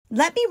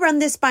Let me run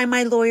this by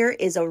my lawyer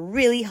is a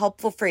really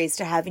helpful phrase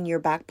to have in your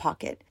back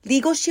pocket.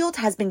 Legal Shield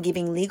has been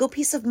giving legal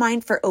peace of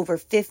mind for over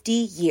 50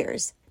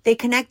 years. They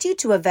connect you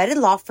to a vetted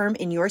law firm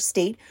in your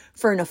state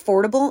for an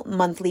affordable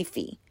monthly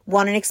fee.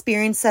 Want an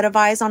experienced set of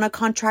eyes on a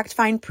contract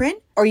fine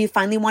print? Or you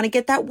finally want to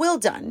get that will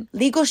done?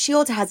 Legal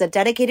Shield has a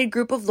dedicated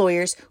group of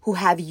lawyers who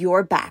have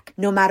your back,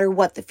 no matter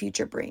what the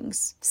future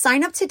brings.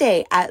 Sign up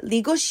today at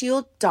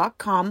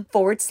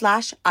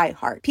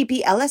LegalShield.com/iHeart.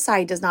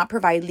 PPLSI does not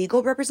provide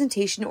legal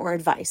representation or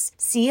advice.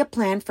 See a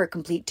plan for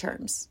complete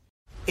terms.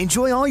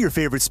 Enjoy all your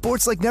favorite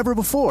sports like never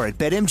before at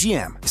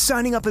BetMGM.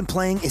 Signing up and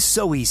playing is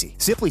so easy.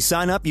 Simply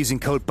sign up using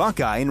code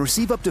Buckeye and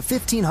receive up to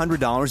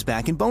 $1,500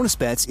 back in bonus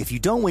bets if you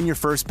don't win your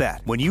first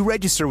bet. When you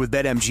register with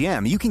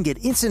BetMGM, you can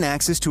get instant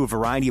access to a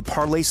variety of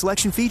parlay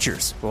selection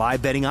features,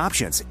 live betting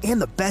options,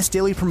 and the best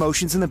daily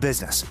promotions in the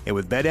business. And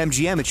with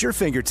BetMGM at your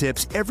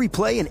fingertips, every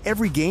play and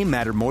every game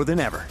matter more than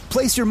ever.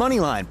 Place your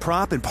moneyline,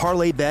 prop, and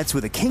parlay bets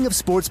with the king of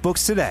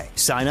sportsbooks today.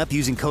 Sign up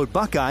using code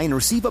Buckeye and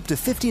receive up to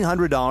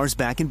 $1,500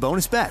 back in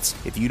bonus bets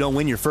if you don't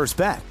win your first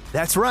bet.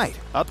 That's right,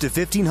 up to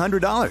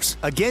 $1,500.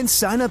 Again,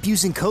 sign up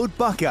using code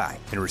Buckeye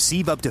and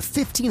receive up to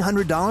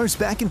 $1,500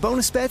 back in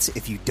bonus bets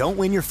if you don't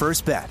win your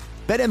first bet.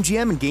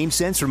 BetMGM and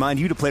GameSense remind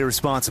you to play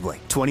responsibly.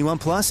 21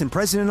 plus and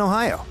present in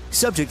Ohio.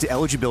 Subject to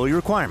eligibility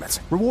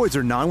requirements. Rewards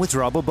are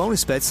non-withdrawable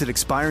bonus bets that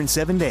expire in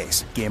 7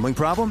 days. Gambling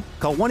problem?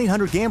 Call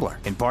 1-800-GAMBLER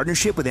in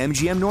partnership with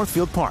MGM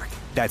Northfield Park.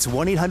 That's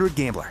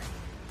 1-800-GAMBLER.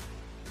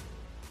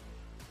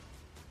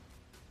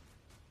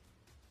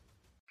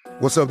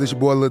 What's up, this your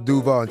boy Lil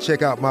Duval, and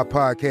check out my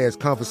podcast,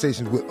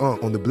 Conversations with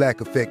Unc, on the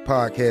Black Effect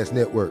Podcast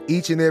Network.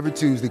 Each and every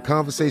Tuesday,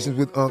 Conversations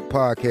with Unc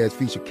podcast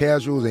feature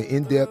casual and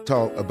in-depth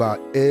talk about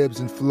ebbs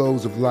and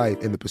flows of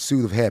life and the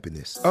pursuit of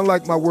happiness.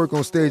 Unlike my work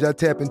on stage, I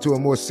tap into a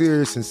more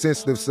serious and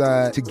sensitive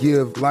side to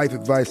give life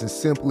advice and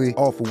simply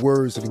offer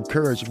words of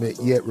encouragement,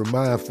 yet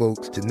remind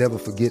folks to never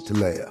forget to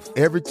laugh.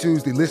 Every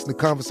Tuesday, listen to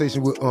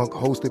Conversation with Unc,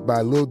 hosted by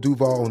Lil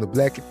Duval on the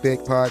Black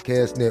Effect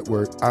Podcast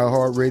Network,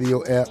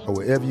 iHeartRadio app, or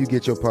wherever you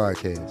get your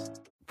podcasts.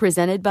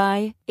 Presented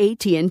by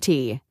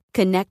AT&T.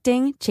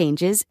 Connecting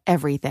changes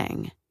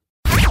everything.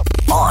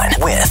 On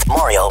with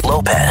Mario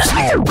Lopez.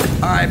 All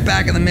right,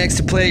 back in the mix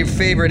to play your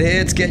favorite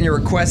hits. Getting your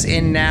requests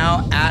in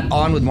now at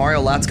On with Mario.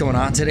 Lots going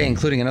on today,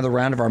 including another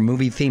round of our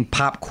movie-themed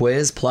pop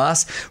quiz.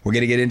 Plus, we're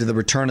going to get into the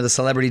return of the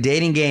celebrity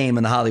dating game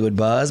and the Hollywood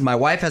buzz. My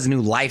wife has a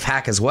new life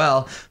hack as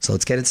well, so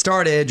let's get it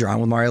started. You're on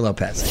with Mario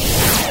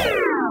Lopez.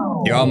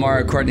 You're all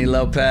Mario Courtney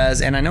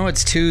Lopez, and I know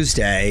it's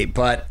Tuesday,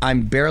 but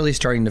I'm barely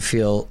starting to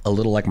feel a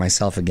little like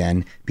myself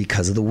again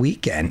because of the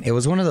weekend. It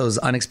was one of those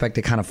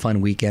unexpected kind of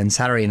fun weekends.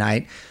 Saturday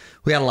night,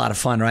 we had a lot of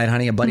fun, right,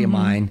 honey? A buddy of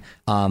mine,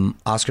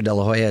 Oscar De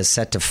La Hoya, is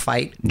set to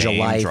fight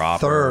July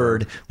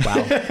 3rd. Wow.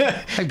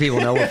 I think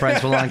people know we're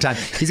friends for a long time.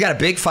 He's got a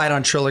big fight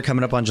on Triller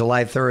coming up on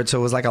July 3rd, so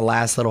it was like a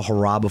last little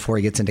hurrah before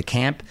he gets into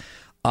camp.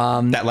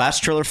 That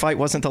last Triller fight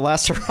wasn't the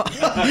last hurrah.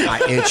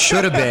 It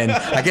should have been.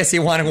 I guess he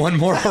wanted one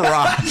more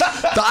hurrah.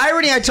 The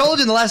irony, I told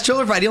you in the last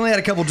Triller fight, he only had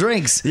a couple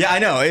drinks. Yeah, I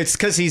know. It's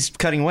because he's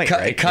cutting weight,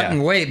 right?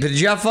 Cutting weight. But did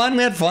you have fun?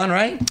 We had fun,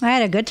 right? I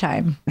had a good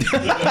time.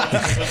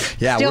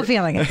 Yeah, Still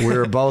feeling it. We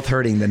were both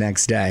hurting the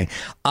next day.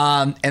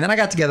 And then I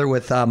got together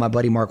with my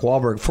buddy Mark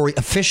Wahlberg for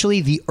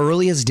officially the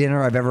earliest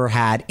dinner I've ever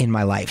had in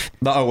my life.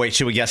 Oh, wait.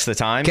 Should we guess the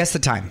time? Guess the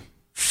time.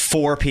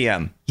 4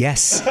 p.m.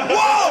 Yes.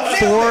 Whoa!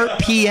 4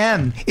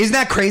 p.m. Isn't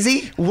that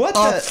crazy?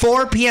 What?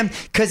 4 p.m.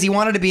 Because he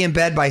wanted to be in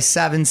bed by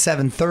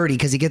 7:30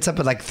 because he gets up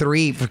at like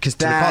 3.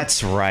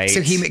 That's right. So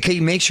he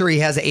makes sure he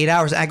has 8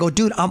 hours. I go,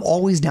 dude, I'm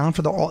always down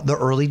for the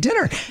early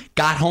dinner.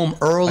 Got home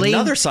early.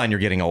 Another sign you're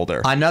getting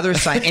older. Another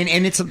sign.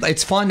 and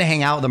it's fun to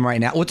hang out with him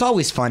right now. Well, it's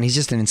always fun. He's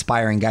just an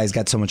inspiring guy. He's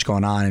got so much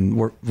going on, and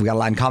we got a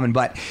lot in common.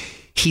 But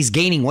he's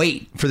gaining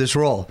weight for this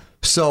role.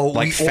 So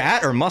like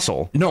fat or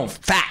muscle? No,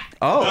 fat.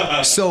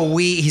 Oh. So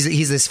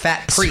he's this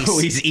fat priest. So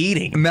he's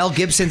eating. Mel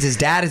Gibson's his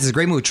dad. It's a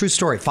great movie. True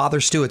story.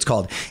 Father Stew, it's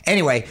called.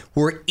 Anyway,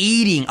 we're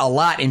eating a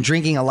lot and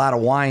drinking a lot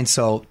of wine.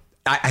 So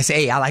I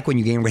say, hey, I like when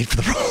you gain weight for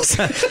the roles.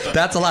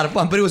 That's a lot of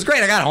fun. But it was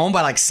great. I got home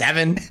by like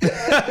 7.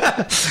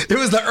 It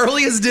was the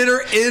earliest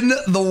dinner in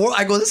the world.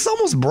 I go, this is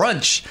almost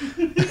brunch.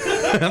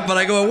 But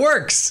I go, it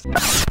works.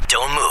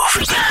 Don't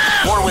move.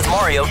 More with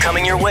Mario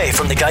coming your way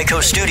from the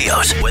Geico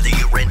Studios. Whether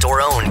you rent or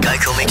own,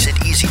 Geico makes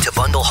it easy to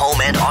bundle home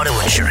and auto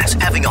insurance.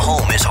 Having a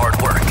home is hard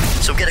work.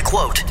 So get a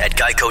quote at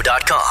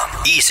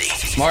geico.com.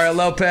 Easy. Mario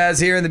Lopez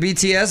here, and the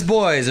BTS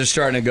boys are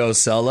starting to go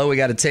solo. We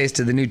got a taste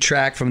of the new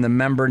track from the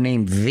member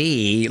named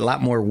V. A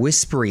lot more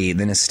whispery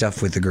than his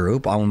stuff with the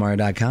group.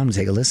 AllWithMario.com.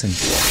 Take a listen.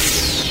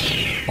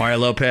 Mario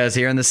Lopez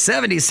here, and the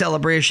 70s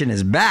celebration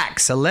is back.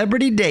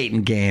 Celebrity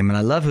dating game, and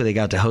I love who they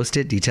got to host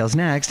it. Details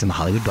next in the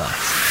Hollywood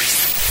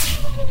Buzz.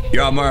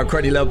 You're on Mario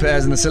Courtney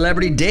Lopez, and the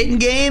celebrity dating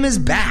game is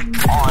back.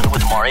 On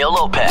with Mario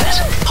Lopez,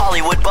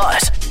 Hollywood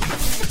Buzz.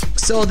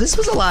 So this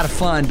was a lot of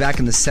fun back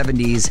in the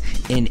 70s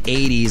and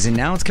 80s, and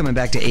now it's coming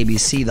back to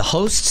ABC. The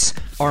hosts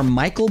are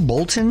Michael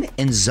Bolton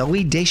and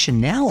Zooey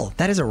Deschanel.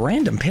 That is a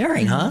random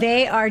pairing, huh?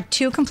 They are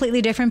two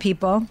completely different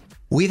people.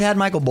 We've had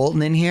Michael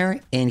Bolton in here,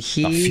 and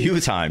he... A few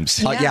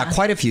times. Yeah,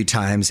 quite a few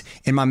times.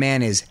 And my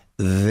man is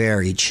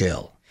very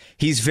chill.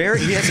 It's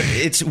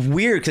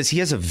weird because he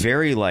has a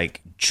very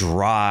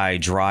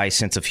dry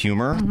sense of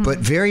humor. But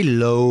very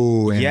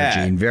low energy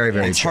and very,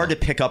 very It's chill. hard to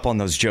pick up on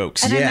those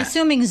jokes. And I'm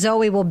assuming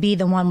Zoe will be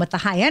the one with the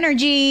high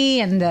energy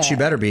and the... She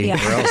better be, or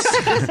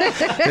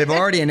else. They've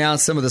already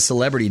announced some of the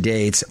celebrity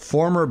dates.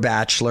 Former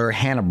Bachelor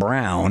Hannah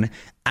Brown,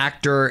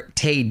 actor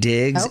Taye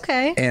Diggs,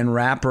 and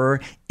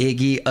rapper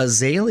Iggy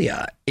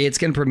Azalea. It's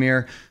going to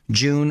premiere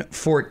June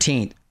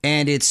 14th.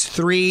 And it's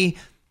 3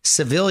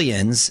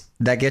 civilians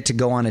that get to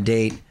go on a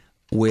date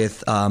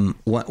with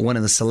one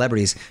of the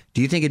celebrities.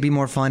 Do you think it'd be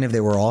more fun if they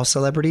were all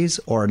celebrities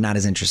or not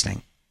as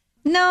interesting?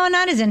 No,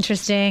 not as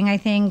interesting, I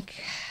think,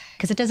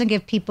 because it doesn't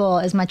give people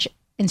as much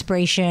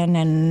inspiration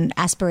and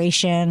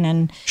aspiration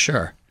and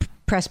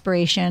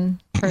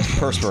perspiration.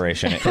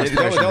 Perspiration.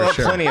 They'll have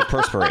plenty of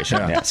perspiration,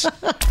 yes.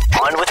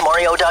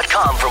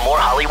 OnWithMario.com for more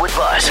Hollywood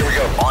buzz. Here we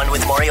go. On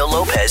with Mario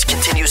Lopez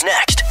continues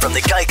next from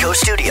the Geico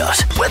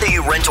Studios. Whether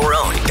you rent or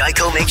own,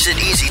 Geico makes it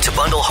easy to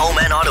bundle home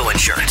and auto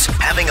insurance.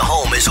 Having a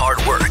home is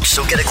hard work,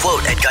 so get a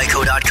quote at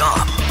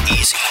Geico.com.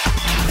 Easy.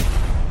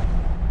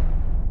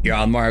 You're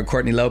on Mario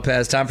Courtney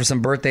Lopez. Time for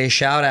some birthday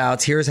shout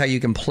outs. Here's how you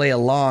can play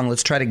along.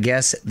 Let's try to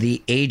guess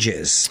the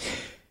ages.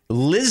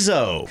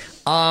 Lizzo.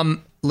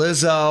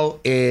 Lizzo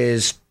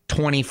is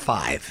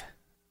 25.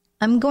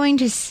 I'm going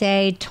to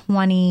say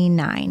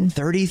 29.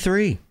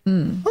 33.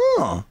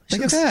 Oh, she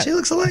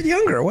looks a lot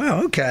younger.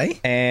 Wow, okay.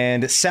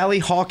 And Sally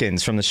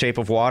Hawkins from The Shape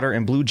of Water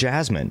and Blue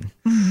Jasmine,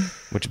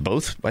 which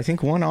both, I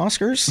think, won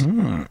Oscars.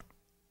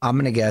 I'm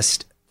going to guess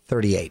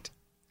 38.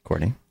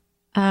 Courtney?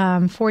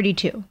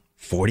 42.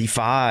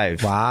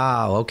 45.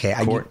 Wow, okay.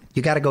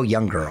 You got to go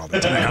younger all the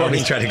time.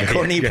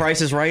 Courtney Price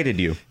is righted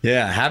you.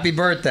 Yeah, happy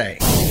birthday.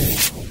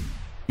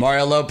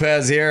 Mario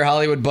Lopez here,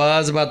 Hollywood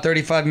Buzz, about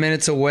 35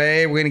 minutes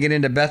away. We're going to get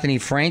into Bethany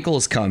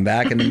Frankel's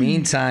comeback. In the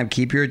meantime,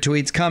 keep your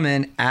tweets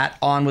coming at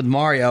On With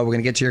Mario. We're going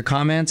to get to your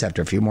comments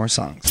after a few more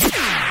songs.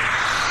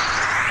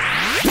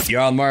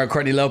 You're on Mario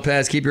Courtney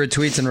Lopez. Keep your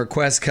tweets and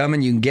requests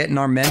coming. You can get in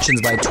our mentions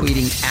by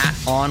tweeting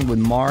at On With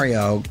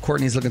Mario.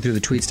 Courtney's looking through the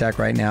tweet stack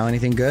right now.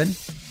 Anything good?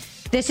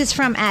 This is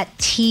from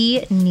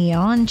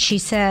 @T_Neil,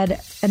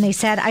 and they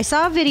said, I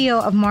saw a video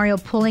of Mario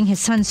pulling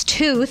his son's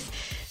tooth.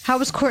 How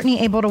was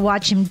Courtney able to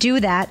watch him do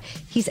that?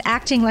 He's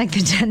acting like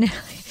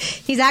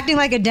he's acting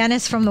like a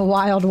dentist from the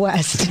Wild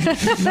West.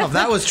 No, if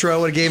that was true, I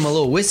would have gave him a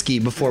little whiskey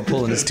before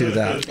pulling his tooth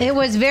out. It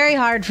was very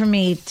hard for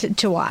me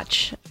to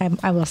watch.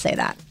 I will say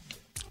that.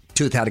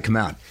 Tooth had to come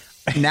out.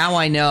 Now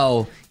I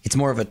know it's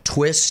more of a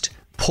twist,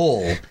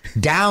 pull,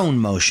 down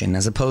motion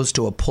as opposed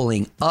to a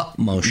pulling up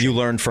motion. You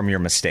learned from your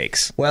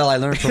mistakes. Well, I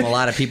learned from a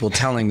lot of people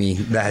telling me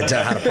that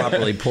how to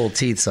properly pull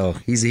teeth, so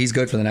he's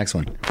good for the next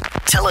one.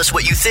 Tell us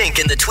what you think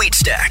in the tweet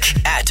stack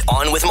at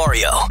On With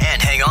Mario. And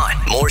hang on,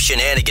 more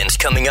shenanigans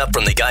coming up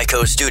from the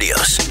Geico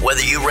Studios.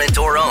 Whether you rent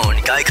or own,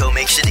 Geico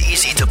makes it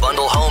easy to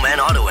bundle home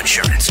and auto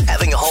insurance.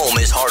 Having a home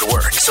is hard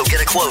work, so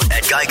get a quote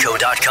at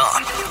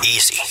Geico.com.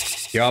 Easy.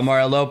 Y'all,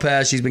 Mario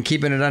Lopez, she's been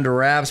keeping it under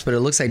wraps, but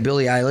it looks like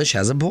Billie Eilish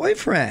has a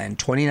boyfriend.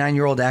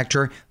 29-year-old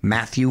actor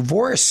Matthew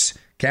Vorse.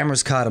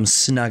 Cameras caught him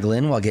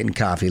snuggling while getting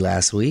coffee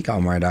last week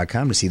on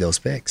Mario.com to see those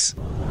pics.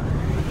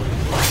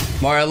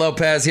 Mario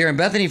Lopez here, and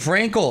Bethany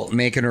Frankel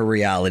making her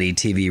reality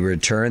TV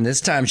return.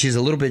 This time she's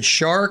a little bit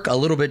shark, a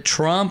little bit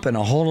Trump, and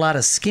a whole lot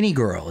of skinny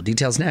girl.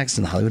 Details next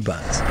in the Hollywood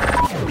Buzz.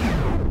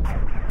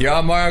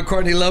 Y'all, Mario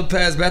Courtney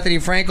Lopez, Bethany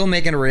Frankel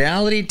making a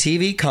reality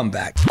TV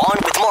comeback. On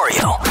With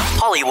Mario,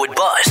 Hollywood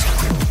Buzz.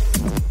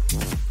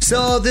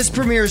 So this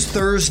premieres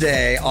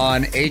Thursday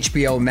on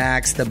HBO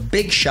Max, The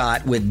Big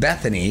Shot with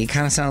Bethany.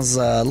 Kind of sounds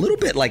a little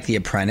bit like The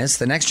Apprentice.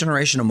 The next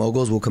generation of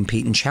moguls will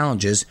compete in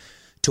challenges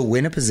to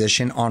win a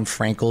position on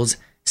Frankel's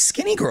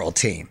Skinny Girl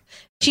team.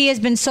 She has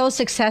been so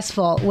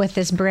successful with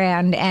this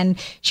brand, and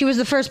she was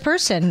the first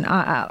person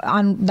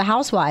on The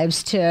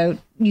Housewives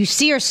you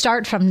see her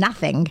start from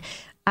nothing.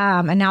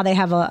 And now they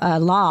have a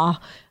law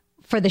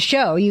for the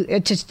show.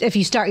 If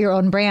you start your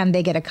own brand,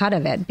 they get a cut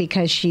of it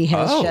because she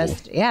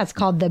has it's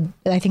called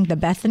I think the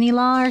Bethany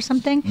Law or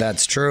something.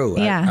 That's true.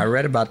 Yeah. I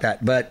read about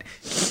that. But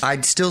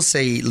I'd still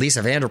say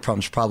Lisa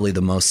Vanderpump's probably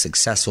the most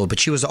successful, but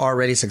she was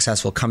already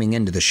successful coming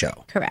into the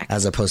show. Correct.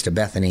 As opposed to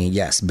Bethany,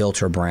 yes, built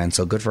her brand,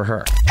 so good for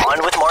her.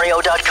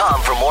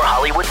 OnWithMario.com for more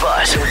Hollywood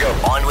buzz. Here we go.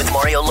 On with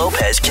Mario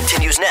Lopez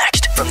continues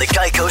next from the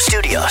Geico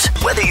Studios.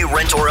 Whether you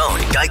rent or own,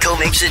 Geico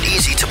makes it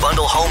easy to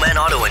bundle home and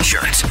auto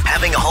insurance.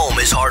 Having a home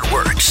is hard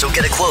work, so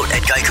get a quote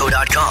at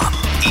Geico.com.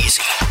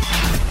 Easy.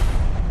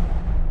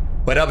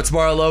 What up? It's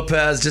Mario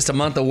Lopez, just a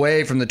month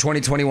away from the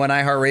 2021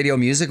 iHeartRadio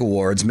Music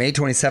Awards, May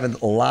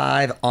 27th,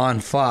 live on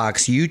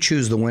Fox. You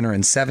choose the winner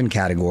in 7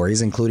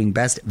 categories, including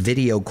Best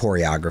Video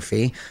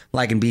Choreography,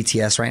 like in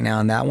BTS right now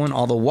on that one.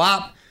 All the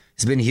WAP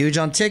has been huge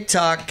on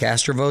TikTok.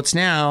 Cast your votes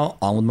now,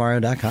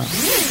 onwithmario.com.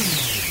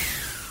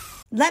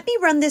 Let me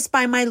run this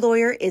by my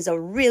lawyer is a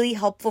really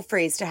helpful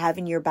phrase to have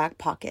in your back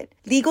pocket.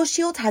 Legal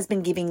Shield has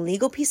been giving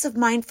legal peace of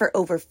mind for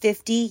over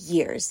 50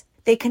 years.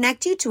 They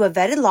connect you to a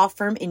vetted law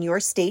firm in your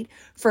state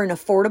for an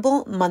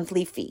affordable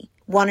monthly fee.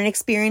 Want an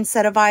experienced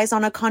set of eyes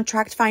on a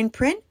contract fine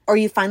print? Or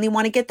you finally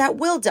want to get that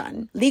will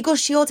done? Legal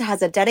Shield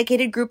has a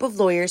dedicated group of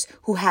lawyers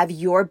who have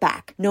your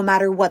back, no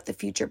matter what the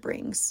future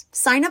brings.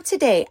 Sign up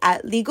today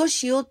at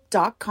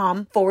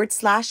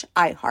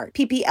LegalShield.com/iHeart.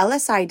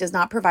 PPLSI does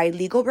not provide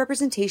legal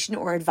representation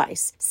or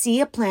advice. See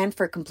a plan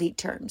for complete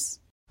terms.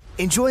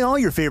 Enjoy all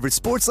your favorite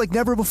sports like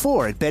never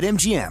before at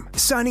BetMGM.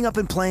 Signing up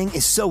and playing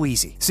is so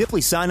easy.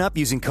 Simply sign up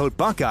using code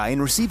Buckeye and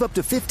receive up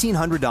to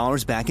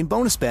 $1,500 back in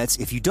bonus bets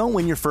if you don't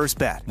win your first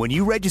bet. When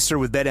you register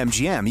with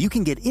BetMGM, you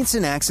can get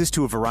instant access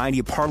to a variety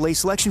of parlay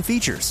selection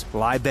features,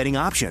 live betting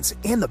options,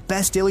 and the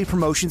best daily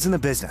promotions in the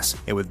business.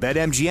 And with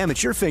BetMGM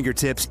at your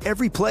fingertips,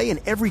 every play and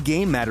every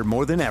game matter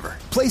more than ever.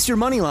 Place your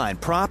moneyline,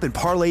 prop, and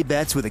parlay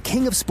bets with the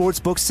king of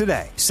sportsbooks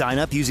today. Sign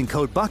up using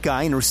code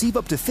Buckeye and receive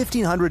up to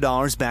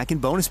 $1,500 back in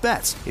bonus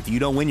bets if you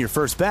don't win your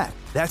first bet.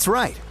 That's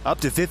right, up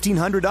to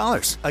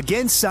 $1,500.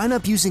 Again, sign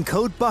up using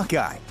code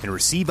Buckeye and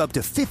receive up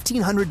to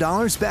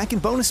 $1,500 back in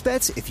bonus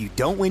bets if you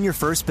don't win your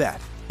first bet.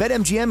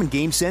 BetMGM and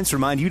GameSense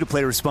remind you to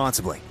play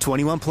responsibly.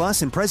 21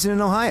 plus and present in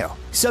Ohio.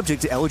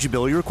 Subject to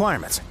eligibility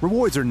requirements.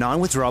 Rewards are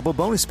non-withdrawable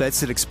bonus bets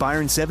that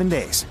expire in 7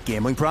 days.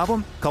 Gambling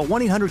problem? Call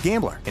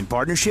 1-800-GAMBLER in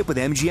partnership with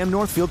MGM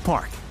Northfield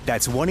Park.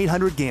 That's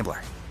 1-800-GAMBLER.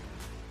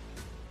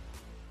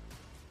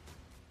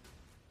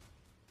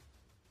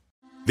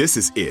 This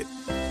is it.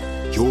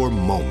 Your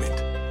moment.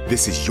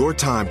 This is your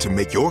time to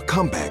make your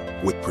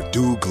comeback with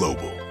Purdue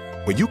Global.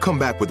 When you come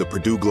back with a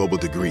Purdue Global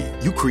degree,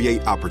 you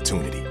create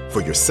opportunity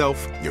for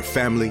yourself, your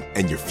family,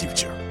 and your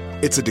future.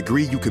 It's a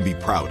degree you can be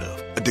proud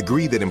of, a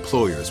degree that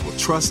employers will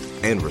trust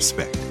and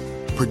respect.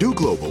 Purdue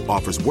Global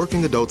offers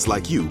working adults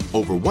like you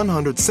over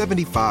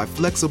 175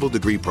 flexible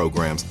degree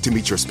programs to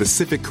meet your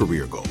specific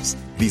career goals.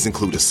 These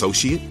include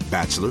associate,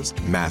 bachelor's,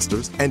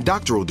 master's, and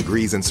doctoral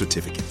degrees and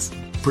certificates.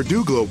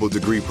 Purdue Global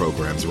degree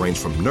programs range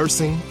from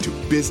nursing to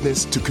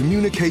business to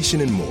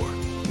communication and more.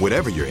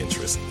 Whatever your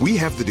interest, we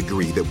have the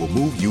degree that will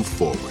move you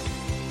forward.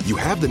 You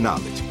have the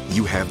knowledge,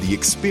 you have the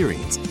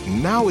experience.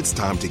 Now it's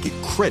time to get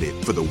credit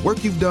for the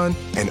work you've done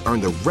and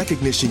earn the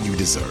recognition you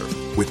deserve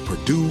with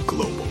Purdue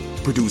Global,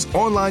 Purdue's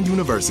online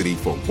university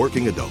for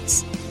working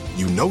adults.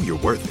 You know you're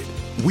worth it.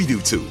 We do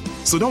too.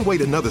 So don't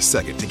wait another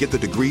second to get the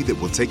degree that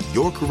will take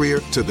your career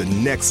to the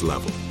next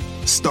level.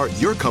 Start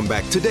your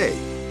comeback today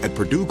at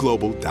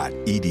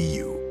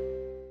purdueglobal.edu.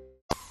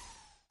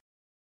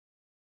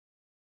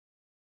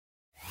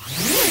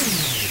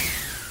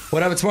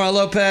 What up, it's Mario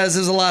Lopez. It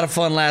was a lot of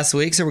fun last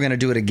week, so we're going to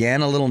do it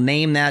again. A little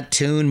Name That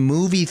Tune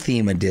movie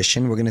theme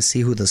edition. We're going to see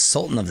who the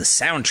Sultan of the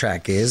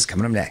soundtrack is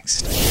coming up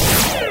next.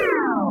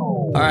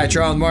 All right,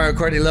 you're on with Mario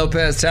Courtney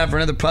Lopez. Time for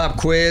another pop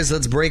quiz.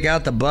 Let's break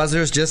out the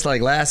buzzers. Just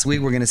like last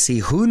week, we're going to see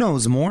who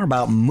knows more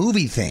about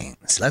movie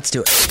things. Let's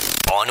do it.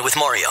 On with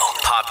Mario,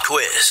 pop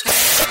quiz.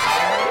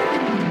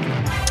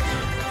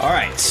 All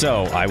right,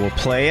 so I will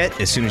play it.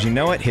 As soon as you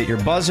know it, hit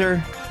your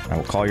buzzer. I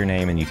will call your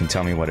name and you can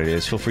tell me what it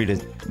is. Feel free to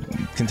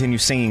continue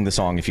singing the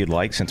song if you'd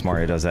like, since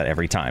Mario does that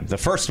every time. The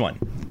first one.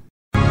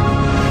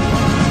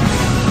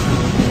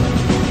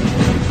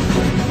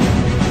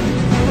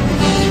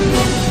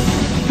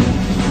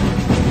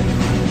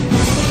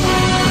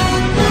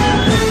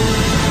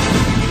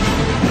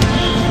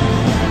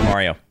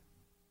 Mario.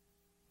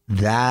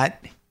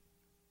 That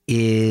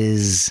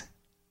is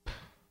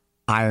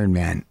Iron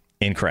Man.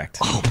 Incorrect.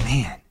 Oh,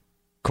 man.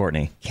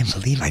 Courtney. Can't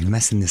believe I'm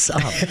messing this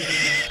up.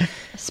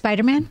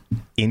 Spider-Man?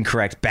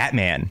 Incorrect.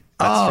 Batman.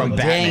 That's from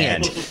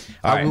Batman. Dang it.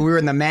 All right. We were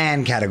in the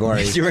man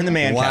category. You were in the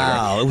man category.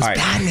 Wow, it was All right.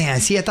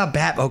 Batman. See, I thought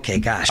Okay,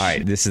 gosh. All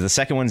right, this is the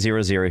second one,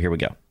 0-0. Here we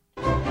go.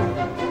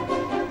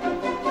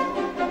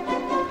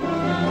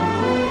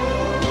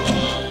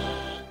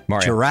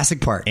 Mario.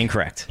 Jurassic Park.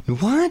 Incorrect.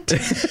 What?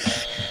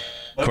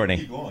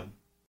 Courtney.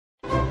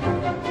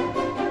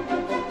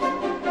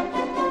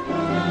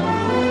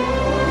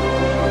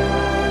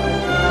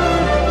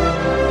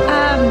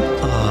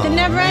 The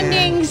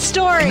Never-Ending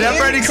Story.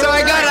 Never-ending story.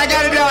 I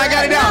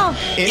got it now.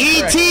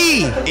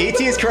 E.T.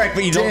 E.T. is correct,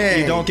 but you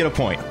don't get a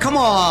point. Come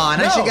on.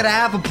 I No. should get a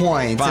half a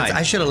point. Fine.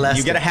 I should have left.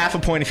 You get a half a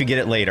point if you get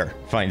it later.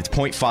 Fine. It's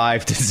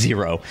 0.5 to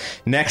 0.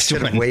 Next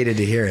Should have one. waited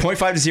to hear it.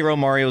 0.5 to 0.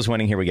 Mario's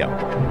winning. Here we go.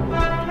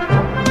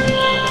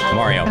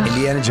 Mario.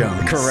 Indiana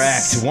Jones.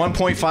 Correct.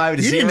 1.5 to 0.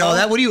 You didn't know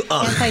that? What do you...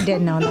 Yes, I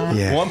did know that.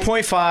 Yeah.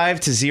 1.5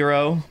 to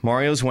 0.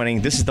 Mario's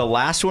winning. This is the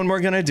last one we're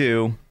going to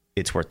do.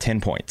 It's worth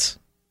 10 points.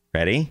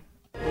 Ready?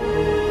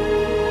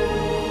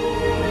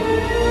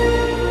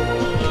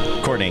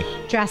 Courtney.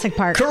 Jurassic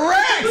Park.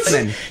 Correct!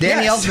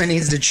 Danny Yes. Elfman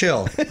needs to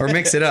chill or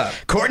mix it up.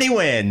 Courtney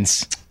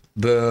wins.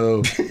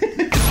 Boo.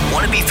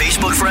 Want to be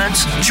Facebook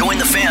friends? Join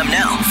the fam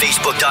now.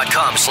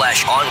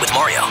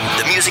 Facebook.com/OnWithMario.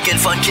 The music and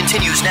fun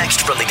continues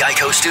next from the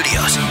Geico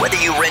Studios. Whether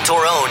you rent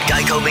or own,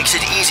 Geico makes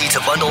it easy to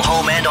bundle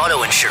home and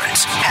auto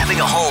insurance. Having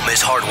a home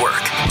is hard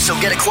work. So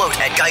get a quote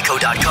at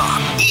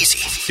Geico.com.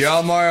 Easy.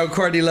 Y'all, Mario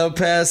Courtney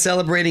Lopez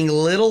celebrating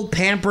Little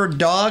Pampered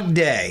Dog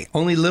Day.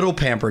 Only little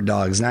pampered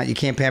dogs, not you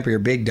can't pamper your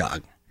big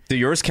dog. Do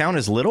yours count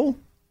as little?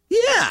 Yeah,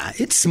 Yeah,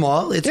 it's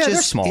small. It's they're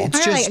small.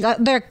 It's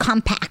just they're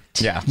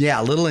compact.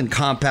 Yeah, little and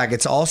compact.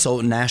 It's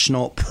also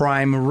National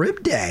Prime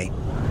Rib Day.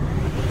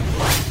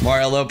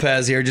 Mario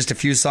Lopez here, just a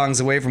few songs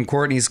away from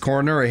Courtney's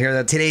Corner. I hear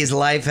that today's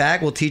life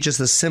hack will teach us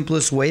the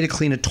simplest way to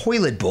clean a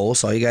toilet bowl,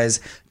 so you guys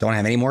don't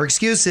have any more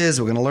excuses.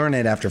 We're going to learn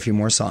it after a few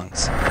more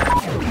songs.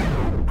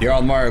 You're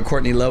on Mario,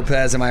 Courtney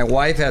Lopez, and my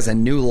wife has a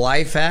new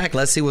life hack.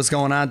 Let's see what's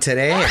going on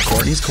today at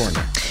Courtney's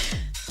Corner.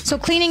 So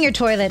cleaning your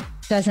toilet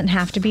doesn't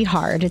have to be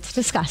hard. It's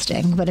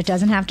disgusting, but it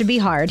doesn't have to be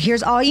hard.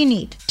 Here's all you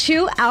need.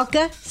 2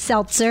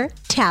 Alka-Seltzer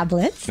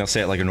tablets. Now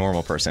say it like a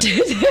normal person.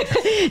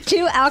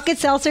 2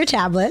 Alka-Seltzer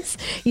tablets.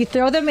 You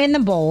throw them in the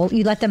bowl.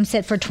 You let them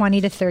sit for 20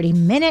 to 30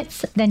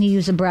 minutes. Then you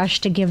use a brush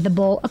to give the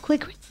bowl a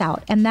quick rinse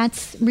out. And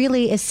that's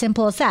really as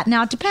simple as that.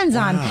 Now, it depends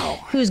on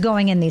who's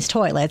going in these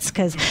toilets,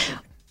 because...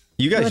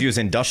 You guys use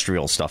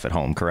industrial stuff at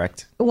home,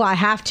 correct? Well, I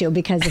have to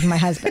because of my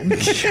husband.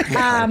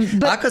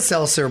 But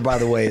Alka-Seltzer, by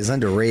the way, is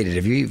underrated.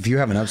 If you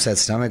have an upset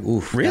stomach,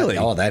 oof. Really?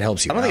 That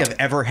helps you I don't think I've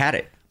ever had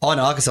it. Oh,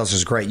 no, Alka-Seltzer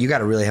is great. You got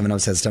to really have an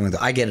upset stomach.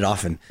 I get it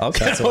often.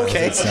 Okay, So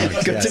okay.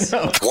 Good to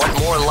know. Want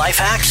more life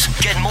hacks?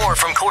 Get more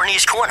from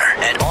Courtney's Corner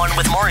at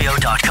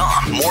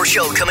OnWithMario.com. More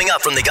show coming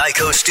up from the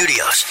Geico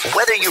Studios.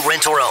 Whether you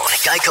rent or own,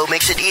 Geico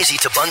makes it easy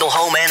to bundle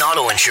home and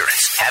auto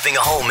insurance. Having a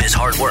home is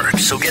hard work,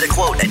 so get a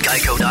quote at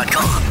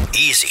Geico.com.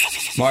 Easy.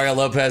 Mario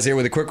Lopez here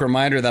with a quick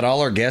reminder that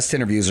all our guest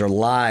interviews are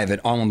live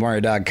at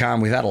OnWithMario.com.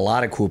 We've had a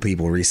lot of cool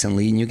people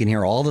recently, and you can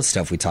hear all the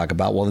stuff we talk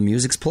about while the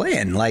music's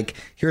playing. Like,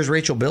 here's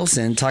Rachel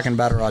Bilson talking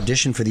about her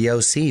audition for the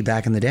OC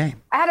back in the day.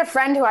 I had a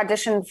friend who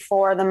auditioned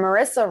for the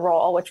Marissa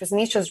role, which was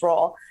Nisha's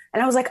role.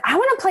 And I was like, I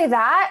want to play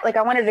that. Like,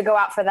 I wanted to go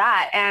out for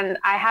that. And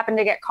I happened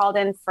to get called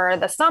in for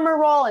the Summer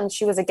role, and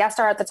she was a guest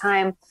star at the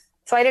time.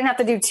 So I didn't have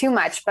to do too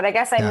much, but I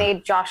guess I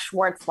made Josh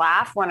Schwartz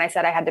laugh when I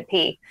said I had to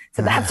pee.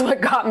 So that's what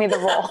got me the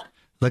role.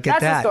 Look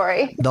at That's that. the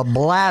story. The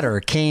bladder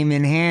came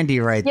in handy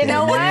right there. You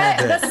know what?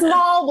 The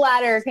small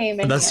bladder came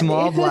in. The handy.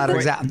 small bladder.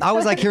 Exactly. I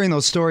always like hearing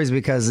those stories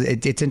because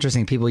it's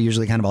interesting. People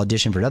usually kind of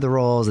audition for other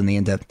roles and they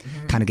end up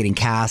kind of getting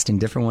cast in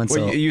different ones.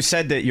 Well, So you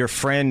said that your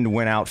friend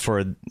went out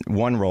for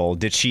one role.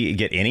 Did she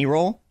get any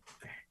role?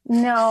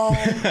 No.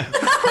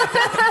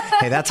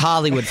 hey, that's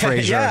Hollywood,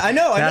 Fraser. Yeah, I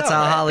know. That's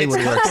how right?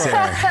 Hollywood works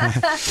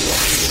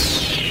there.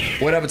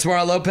 What up, it's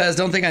Mario Lopez.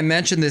 Don't think I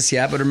mentioned this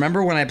yet, but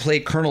remember when I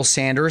played Colonel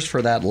Sanders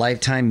for that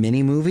Lifetime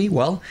mini movie?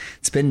 Well,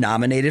 it's been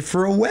nominated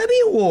for a Webby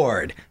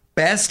Award.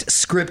 Best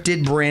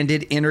Scripted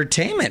Branded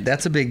Entertainment.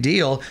 That's a big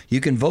deal.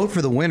 You can vote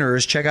for the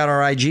winners. Check out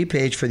our IG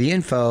page for the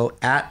info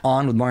at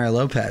On With Mario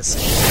Lopez.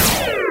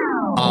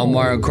 I'm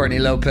Mario Courtney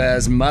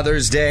Lopez.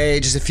 Mother's Day,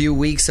 just a few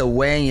weeks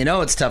away. You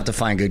know it's tough to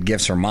find good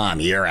gifts for mom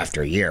year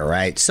after year,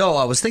 right? So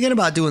I was thinking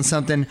about doing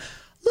something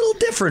a little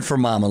different for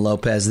Mama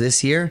Lopez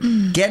this year.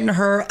 Getting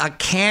her a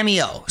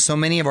cameo. So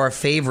many of our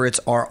favorites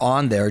are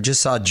on there.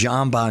 Just saw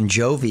John Bon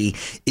Jovi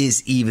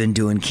is even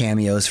doing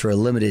cameos for a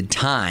limited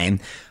time.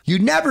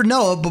 You'd never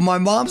know it, but my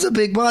mom's a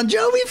big Bon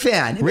Jovi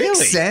fan. It Really?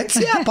 makes sense.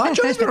 Yeah, Bon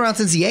Jovi's been around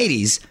since the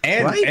 80s.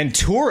 right? And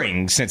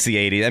touring since the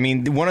 80s. I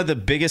mean, one of the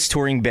biggest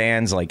touring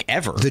bands like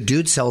ever. The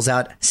dude sells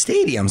out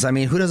stadiums. I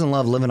mean, who doesn't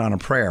love Living on a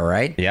Prayer,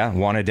 right? Yeah,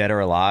 Wanted Dead or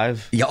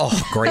Alive. Yeah,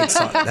 oh, great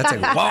song. That's a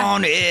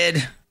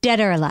Wanted. Dead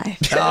or alive.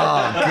 Oh,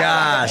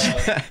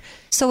 gosh.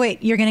 So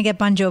wait, you're going to get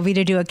Bon Jovi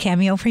to do a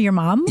cameo for your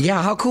mom?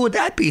 Yeah, how cool would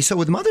that be? So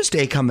with Mother's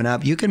Day coming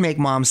up, you can make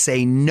mom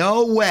say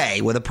no way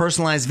with a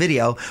personalized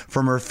video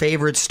from her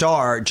favorite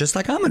star, just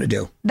like I'm going to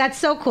do. That's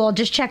so cool.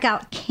 Just check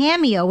out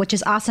Cameo, which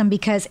is awesome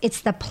because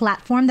it's the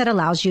platform that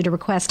allows you to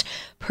request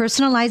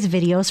personalized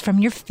videos from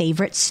your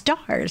favorite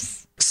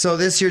stars. So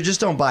this year,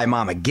 just don't buy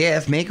mom a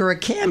gift. Make her a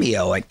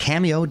cameo at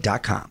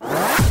cameo.com.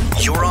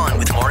 You're on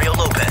with Mario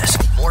Lopez.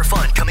 More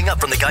fun coming up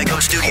from the Geico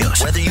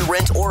Studios. Whether you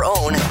rent or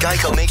own,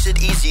 Geico makes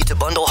it easy to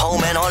bundle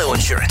home and auto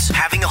insurance.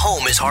 Having a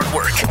home is hard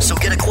work, so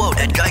get a quote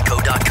at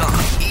Geico.com.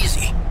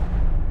 Easy.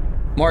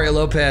 Mario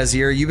Lopez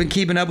here. You've been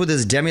keeping up with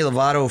this Demi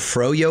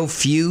Lovato-Froyo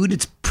feud.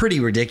 It's pretty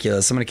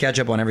ridiculous. I'm going to catch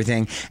up on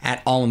everything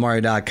at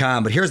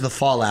allwithmario.com. But here's the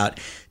fallout.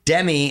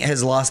 Demi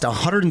has lost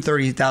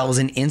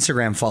 130,000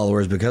 Instagram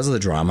followers because of the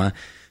drama.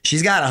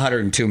 She's got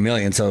 102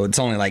 million, so it's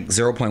only like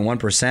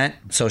 0.1%.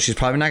 So she's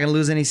probably not going to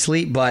lose any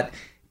sleep, but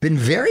been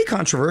very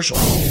controversial.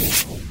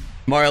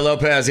 Mario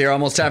Lopez here.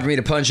 Almost time for me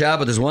to punch out,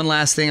 but there's one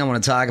last thing I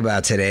want to talk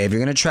about today. If you're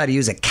going to try to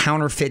use a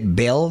counterfeit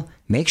bill,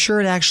 make sure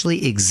it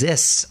actually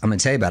exists. I'm going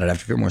to tell you about it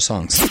after a few more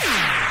songs.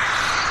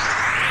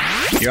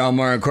 You're on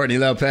Mario Courtney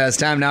Lopez.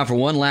 Time now for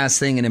one last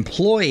thing. An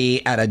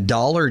employee at a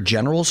Dollar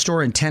General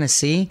store in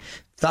Tennessee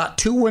thought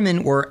two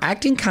women were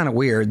acting kind of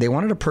weird. They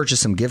wanted to purchase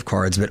some gift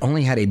cards, but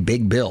only had a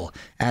big bill,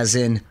 as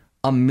in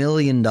 $1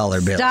 million bill.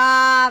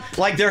 Stop.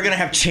 Like they're going to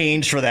have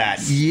change for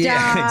that.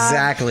 Yeah,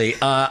 exactly.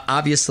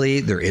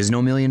 Obviously, there is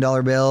no $1 million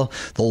bill.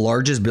 The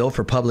largest bill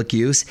for public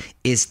use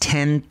is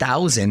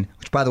 $10,000,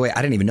 which, by the way,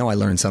 I didn't even know. I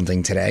learned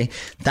something today.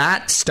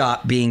 That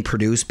stopped being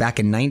produced back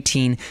in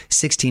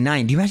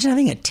 1969. Do you imagine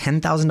having a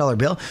 $10,000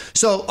 bill?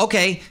 So,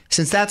 okay,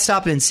 since that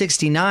stopped in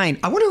 69,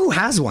 I wonder who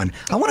has one.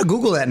 I want to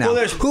Google that now.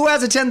 Well, who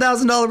has a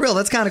 $10,000 bill?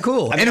 That's kind of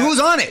cool. I mean, and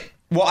who's on it?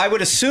 Well, I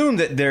would assume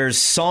that there's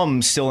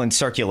some still in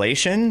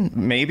circulation,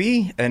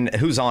 maybe. And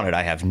who's on it?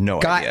 I have no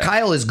idea.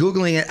 Kyle is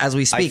Googling it as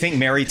we speak. I think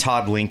Mary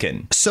Todd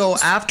Lincoln. So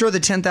after the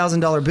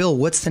 $10,000 bill,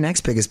 what's the next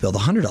biggest bill? The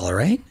 $100,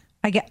 right?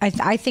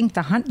 I think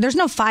there's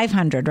no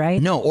 500,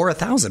 right? No, or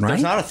 1,000, right?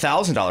 There's not a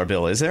 $1,000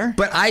 bill, is there?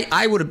 But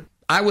I would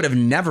have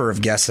never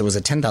have guessed it was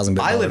a $10,000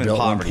 bill. I live in bill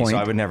poverty, so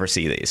I would never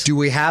see these. Do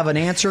we have an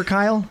answer,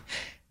 Kyle?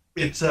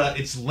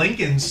 It's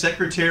Lincoln's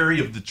Secretary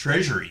of the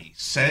Treasury,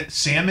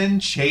 Salmon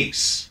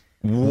Chase.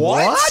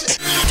 What?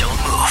 Don't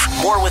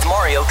move. More with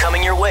Mario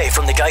coming your way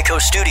from the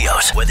Geico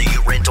Studios. Whether you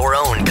rent or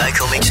own,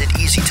 Geico makes it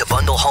easy to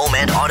bundle home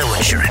and auto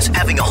insurance.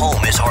 Having a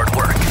home is hard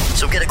work.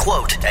 So get a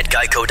quote at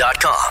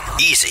geico.com.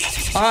 Easy.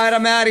 All right,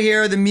 I'm out of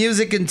here. The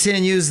music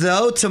continues,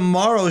 though.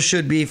 Tomorrow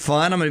should be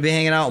fun. I'm going to be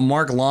hanging out with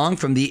Mark Long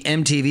from the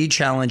MTV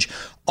Challenge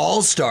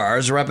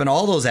All-Stars, repping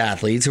all those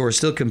athletes who are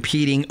still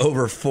competing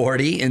over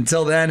 40.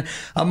 Until then,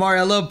 I'm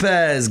Mario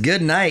Lopez.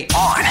 Good night.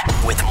 On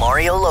with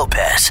Mario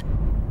Lopez.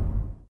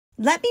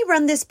 Let me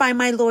run this by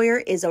my lawyer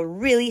is a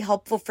really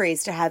helpful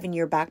phrase to have in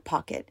your back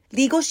pocket.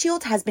 Legal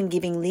Shield has been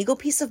giving legal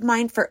peace of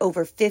mind for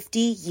over 50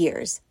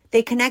 years.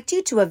 They connect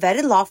you to a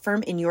vetted law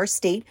firm in your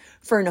state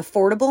for an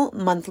affordable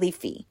monthly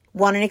fee.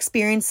 Want an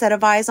experienced set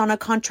of eyes on a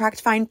contract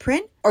fine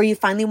print? Or you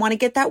finally want to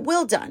get that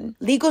will done?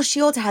 Legal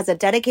Shield has a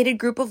dedicated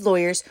group of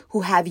lawyers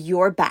who have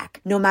your back,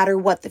 no matter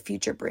what the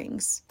future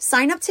brings.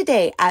 Sign up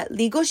today at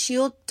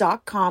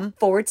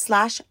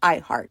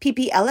LegalShield.com/iHeart.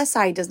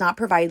 PPLSI does not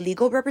provide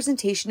legal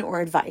representation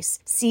or advice.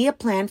 See a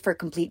plan for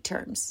complete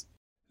terms.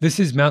 This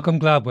is Malcolm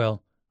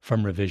Gladwell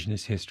from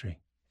Revisionist History.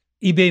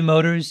 eBay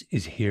Motors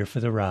is here for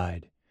the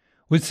ride.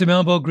 With some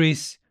elbow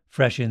grease,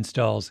 fresh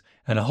installs,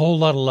 and a whole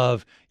lot of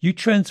love, you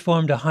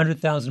transformed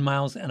 100,000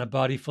 miles and a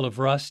body full of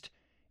rust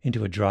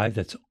into a drive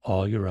that's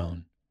all your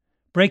own.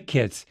 Brake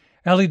kits,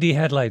 LED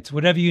headlights,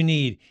 whatever you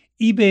need,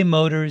 eBay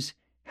Motors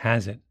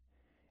has it.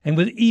 And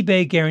with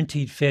eBay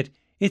Guaranteed Fit,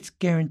 it's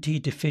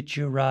guaranteed to fit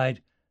your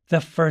ride the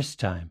first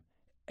time,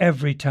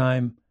 every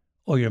time,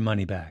 or your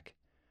money back.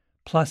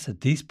 Plus,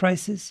 at these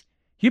prices,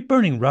 you're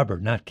burning rubber,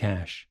 not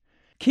cash.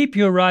 Keep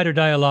your ride or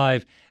die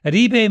alive at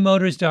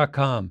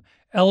ebaymotors.com.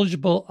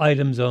 Eligible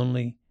items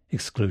only.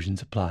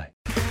 Exclusions apply.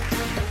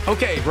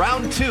 Okay,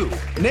 round two.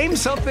 Name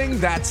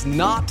something that's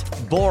not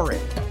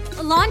boring.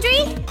 A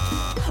laundry?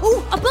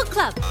 Ooh, a book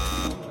club.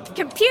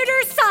 Computer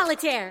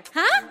solitaire,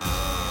 huh?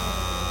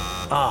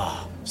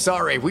 Ah, oh,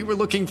 sorry, we were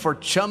looking for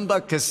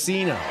Chumba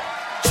Casino.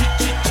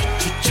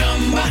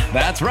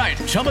 That's right,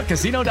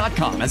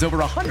 ChumbaCasino.com has over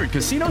 100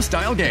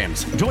 casino-style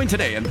games. Join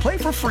today and play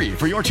for free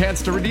for your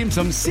chance to redeem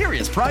some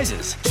serious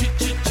prizes.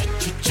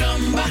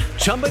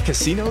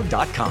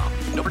 ChumbaCasino.com.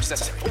 No purchase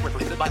necessary. Void where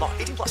prohibited by law.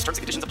 18+ terms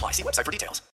and conditions apply. See website for details.